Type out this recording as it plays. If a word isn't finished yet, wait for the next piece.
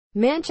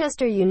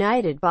Manchester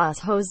United boss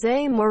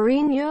Jose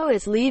Mourinho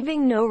is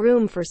leaving no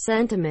room for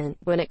sentiment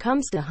when it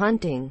comes to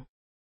hunting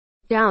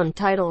down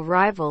title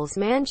rivals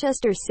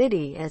Manchester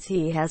City, as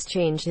he has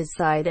changed his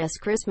side's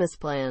Christmas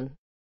plan.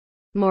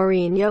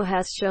 Mourinho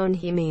has shown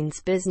he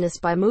means business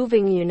by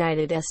moving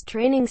United's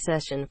training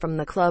session from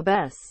the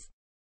club's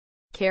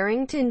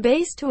Carrington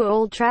base to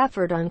Old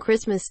Trafford on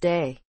Christmas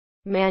Day.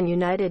 Man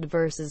United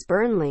vs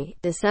Burnley,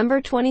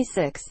 December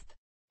 26th.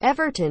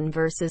 Everton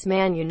vs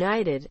Man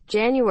United,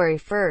 January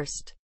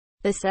 1st.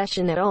 The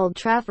session at Old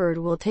Trafford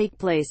will take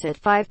place at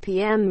 5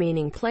 p.m.,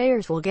 meaning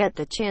players will get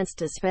the chance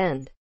to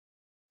spend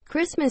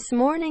Christmas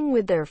morning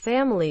with their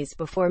families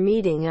before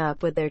meeting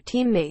up with their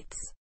teammates.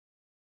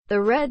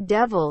 The Red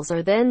Devils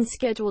are then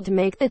scheduled to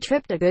make the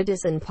trip to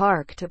Goodison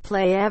Park to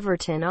play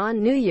Everton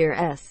on New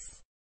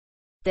Year's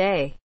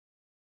Day.